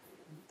like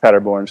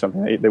Paderborn or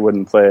something, they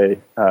wouldn't play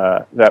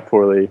that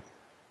poorly.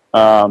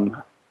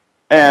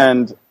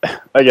 And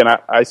again,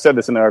 I said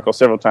this in the article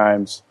several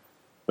times,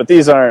 but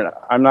these aren't.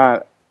 I'm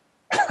not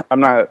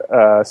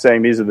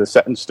saying these are the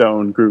set in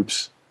stone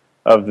groups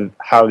of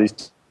how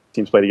these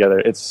teams play together.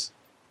 It's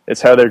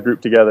how they're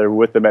grouped together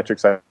with the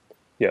metrics.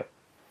 Yeah.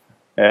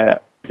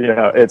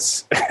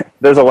 It's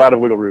there's a lot of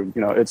wiggle room.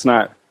 It's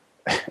not.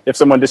 If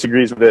someone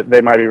disagrees with it,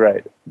 they might be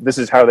right. This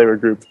is how they were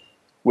grouped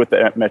with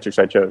the metrics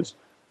I chose.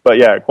 But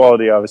yeah,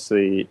 quality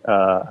obviously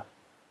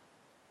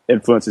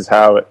influences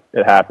how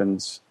it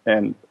happens,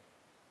 and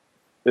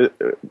it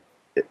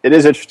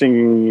is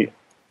interesting.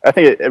 I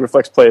think it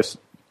reflects play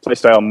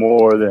style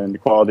more than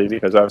quality,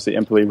 because obviously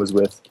Empoli was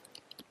with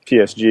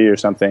PSG or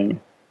something.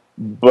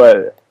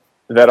 But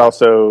that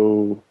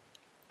also,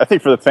 I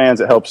think for the fans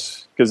it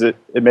helps, because it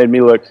made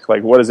me look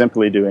like, what is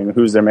Empoli doing?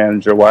 Who's their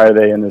manager? Why are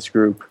they in this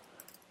group?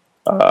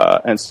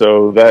 And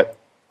so that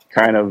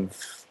kind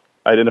of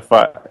I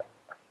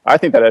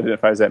think that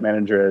identifies that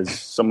manager as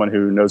someone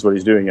who knows what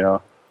he's doing,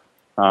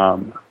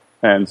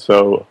 and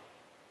so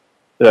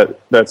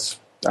that's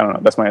I don't know.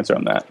 That's my answer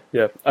on that.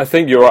 Yeah, I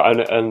think you're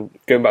right. And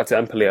going back to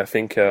Empoli, I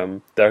think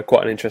they're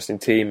quite an interesting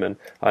team. And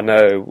I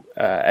know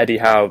Eddie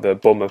Howe, the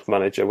Bournemouth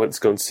manager, went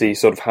to go and see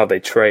sort of how they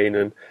train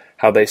and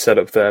how they set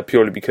up there,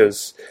 purely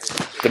because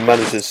the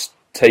manager's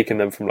taken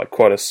them from like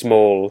quite a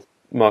small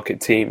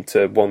market team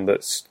to one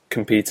that's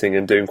competing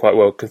and doing quite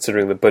well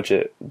considering the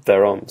budget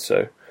they're on.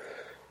 So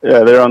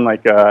yeah, they're on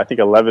like I think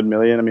 11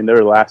 million. I mean, they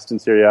were last in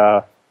Serie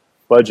A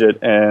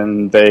budget,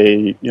 and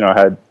they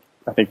had,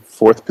 I think,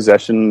 fourth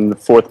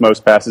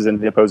most passes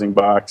into the opposing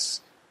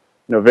box.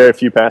 Very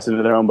few passes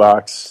into their own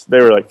box. They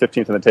were like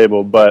 15th on the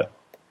table, but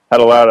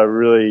had a lot of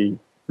really,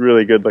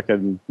 really good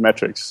looking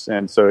metrics.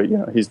 And so,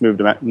 he's moved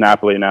to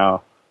Napoli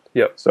now.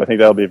 Yep. So I think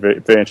that'll be very,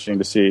 very interesting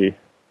to see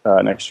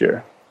next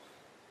year.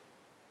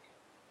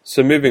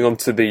 So moving on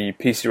to the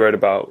piece you wrote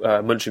about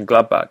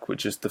Mönchengladbach,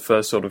 which is the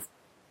first sort of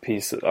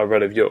piece that I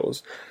read of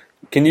yours.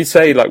 Can you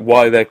say like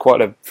why they're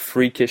quite a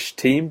freakish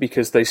team?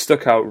 Because they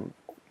stuck out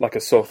like a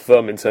sore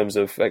thumb in terms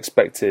of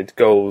expected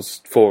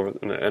goals for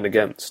and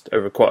against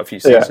over quite a few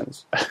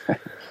seasons. Yeah.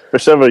 For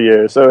several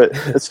years. So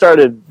it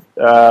started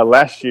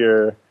last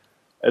year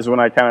is when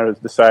I kind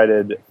of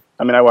decided,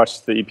 I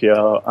watched the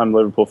EPL, I'm a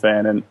Liverpool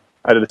fan, and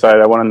I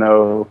decided I want to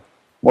know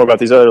more about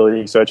these other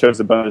leagues, so I chose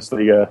the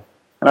Bundesliga,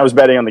 and I was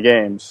betting on the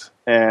games,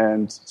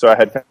 and so I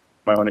had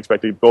my own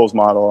expected goals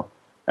model,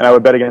 and I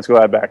would bet against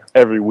Gladbach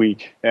every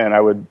week, and I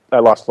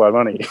lost a lot of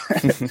money.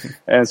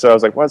 And so I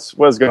was like, what's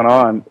going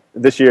on?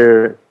 This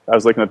year, I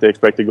was looking at the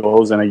expected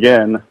goals, and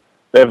again,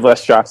 they have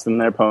less shots than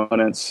their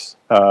opponents.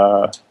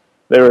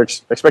 They were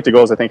expected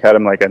goals, I think, had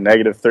them like a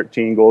negative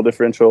 13 goal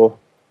differential.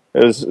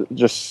 It was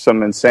just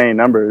some insane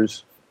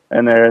numbers,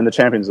 and they're in the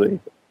Champions League,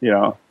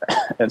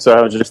 And so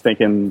I was just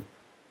thinking,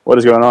 what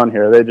is going on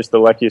here? Are they just the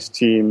luckiest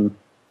team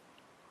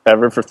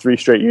ever for 3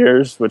 straight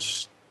years,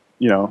 which,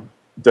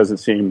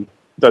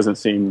 doesn't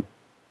seem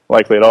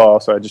likely at all.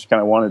 So I just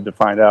kind of wanted to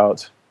find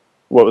out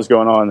what was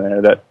going on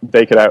there, that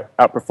they could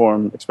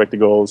outperform expected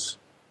goals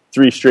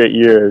 3 straight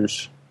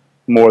years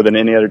more than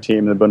any other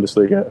team in the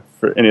Bundesliga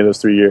for any of those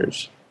 3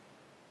 years.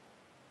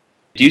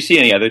 Do you see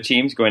any other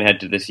teams going ahead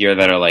to this year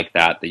that are like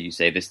that you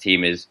say this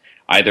team is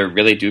either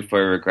really due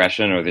for a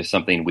regression or there's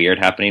something weird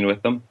happening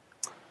with them?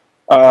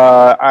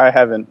 I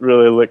haven't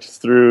really looked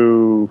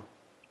through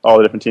all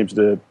the different teams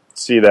to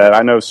see that.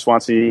 I know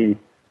Swansea,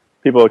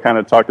 people kind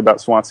of talked about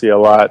Swansea a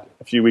lot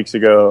a few weeks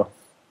ago,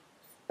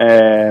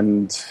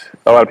 and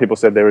a lot of people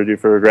said they were due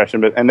for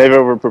regression, and they've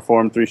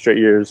overperformed 3 straight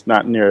years,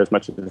 not near as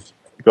much as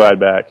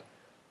Gladbach.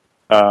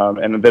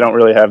 And they don't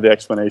really have the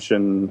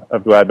explanation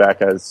of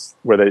Gladbach as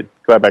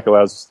Gladbach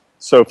allows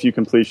so few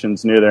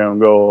completions near their own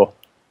goal.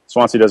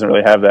 Swansea doesn't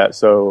really have that.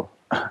 So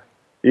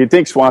you'd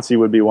think Swansea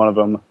would be one of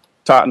them.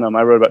 Tottenham,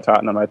 I wrote about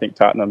Tottenham. I think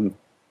Tottenham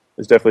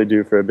is definitely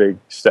due for a big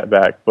step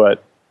back,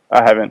 but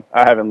I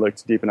haven't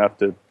looked deep enough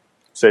to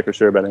say for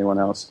sure about anyone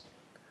else.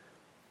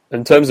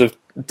 In terms of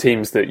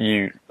teams that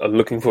you are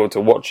looking forward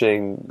to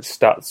watching,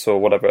 stats or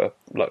whatever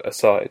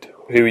aside,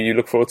 who are you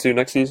looking forward to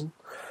next season?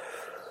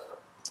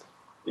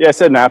 Yeah, I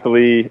said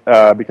Napoli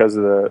because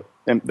of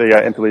they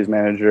got Empoli's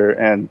manager,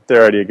 and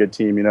they're already a good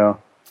team,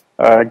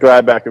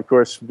 Gladbach, of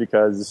course,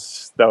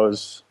 because that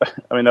was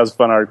a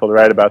fun article to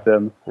write about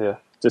them. Yeah.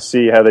 To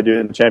see how they do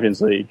in the Champions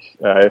League,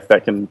 if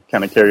that can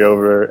kind of carry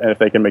over, and if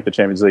they can make the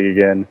Champions League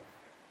again.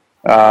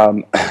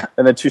 And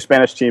then 2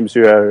 Spanish teams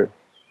who are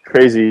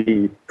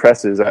crazy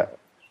presses.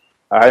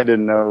 I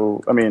didn't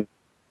know.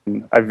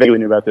 I vaguely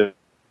knew about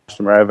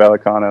Rayo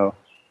Vallecano,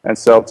 and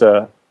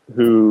Celta,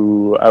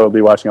 who I will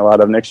be watching a lot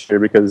of next year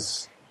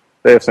because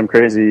they have some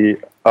crazy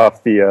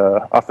off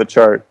the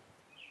chart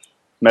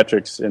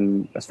metrics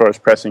in as far as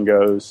pressing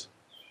goes.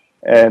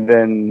 And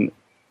then,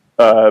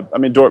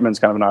 Dortmund's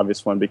kind of an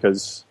obvious one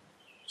because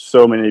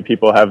so many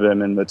people have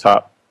them in the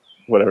top,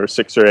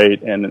 6 or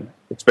 8 and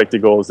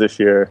expected goals this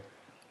year.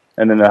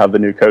 And then they'll have the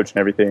new coach and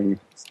everything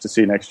to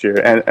see next year.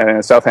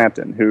 And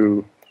Southampton,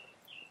 who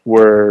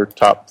were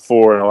top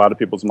 4 in a lot of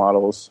people's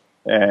models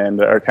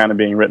and are kind of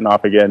being written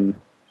off again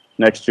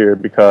next year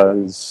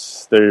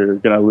because they're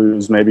going to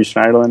lose maybe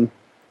Schneiderlin.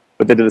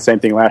 But they did the same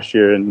thing last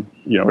year and,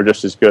 were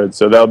just as good.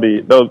 So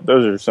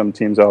those are some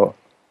teams I'll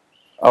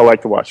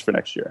like to watch for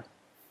next year.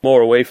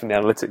 More away from the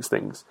analytics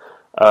things.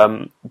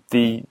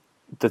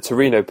 The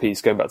Torino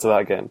piece, going back to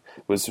that again,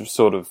 was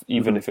sort of,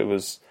 even if it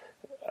was,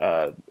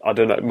 I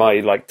don't know,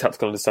 my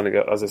tactical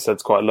understanding, as I said,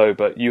 is quite low,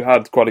 but you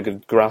had quite a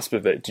good grasp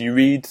of it. Do you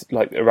read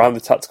around the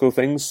tactical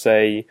things,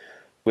 say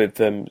with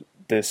the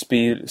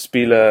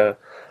Spieler,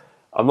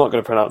 I'm not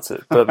going to pronounce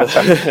it, but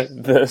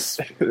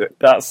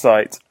that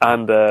site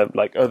and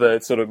other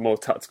sort of more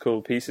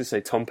tactical pieces,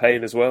 say Tom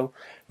Payne as well,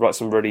 write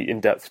some really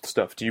in-depth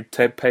stuff. Do you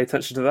pay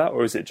attention to that,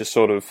 or is it just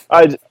sort of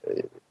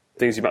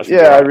things you match?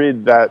 Yeah, I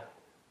read that.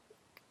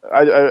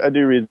 I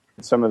do read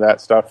some of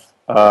that stuff,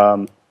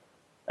 and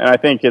I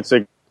think it's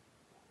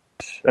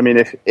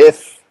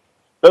if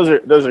those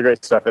are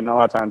great stuff, and a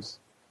lot of times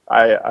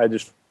I'm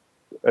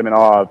in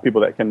awe of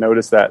people that can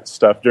notice that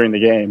stuff during the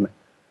game.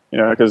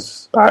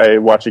 Because I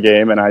watch a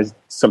game and I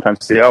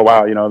sometimes see, oh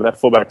wow, that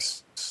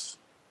fullback's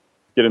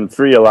getting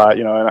free a lot,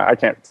 and I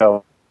can't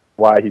tell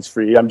why he's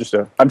free. I'm just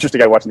a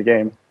guy watching the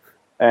game,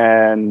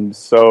 and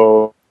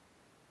so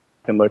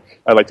I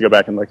like to go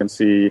back and look and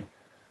see,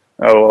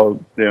 oh well,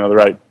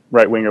 the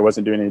right winger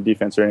wasn't doing any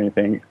defense or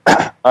anything,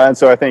 and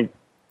so I think,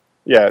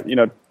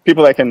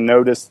 people that can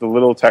notice the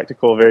little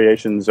tactical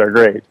variations are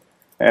great,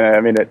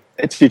 and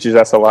it teaches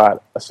us a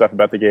lot of stuff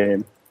about the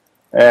game.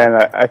 And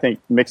I think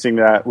mixing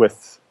that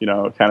with,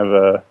 kind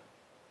of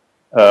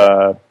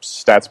a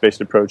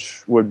stats-based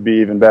approach would be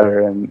even better.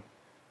 And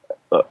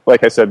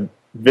like I said,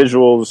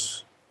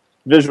 visuals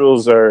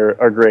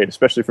are great,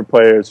 especially for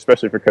players,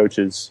 especially for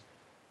coaches.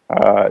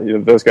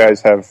 Those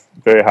guys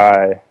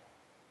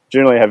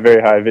generally have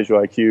very high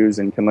visual IQs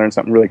and can learn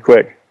something really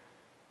quick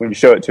when you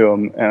show it to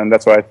them. And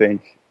that's why I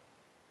think,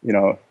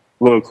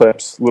 little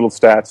clips, little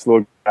stats,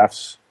 little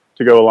graphs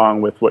to go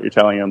along with what you're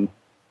telling them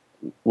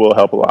will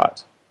help a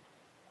lot.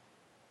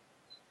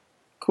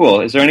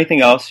 Cool. Is there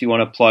anything else you want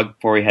to plug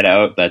before we head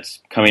out that's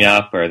coming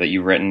up or that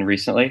you've written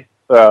recently?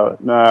 No,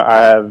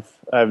 I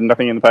have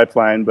nothing in the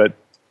pipeline, but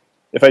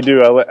if I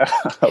do, I'll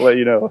let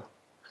you know.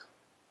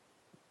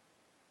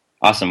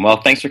 Awesome.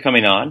 Well, thanks for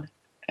coming on,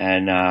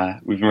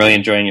 and we've been really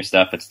enjoying your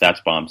stuff at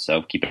StatsBomb,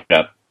 so keep it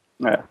up.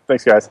 Yeah,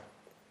 thanks, guys.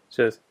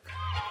 Cheers.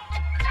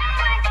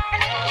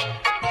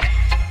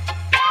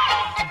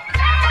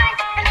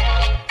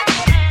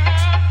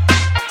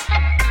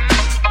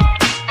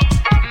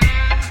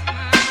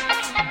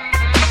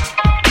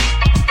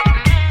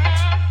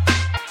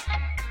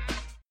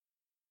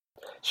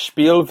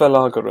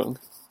 Spielverlagerung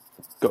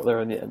got there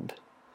in the end.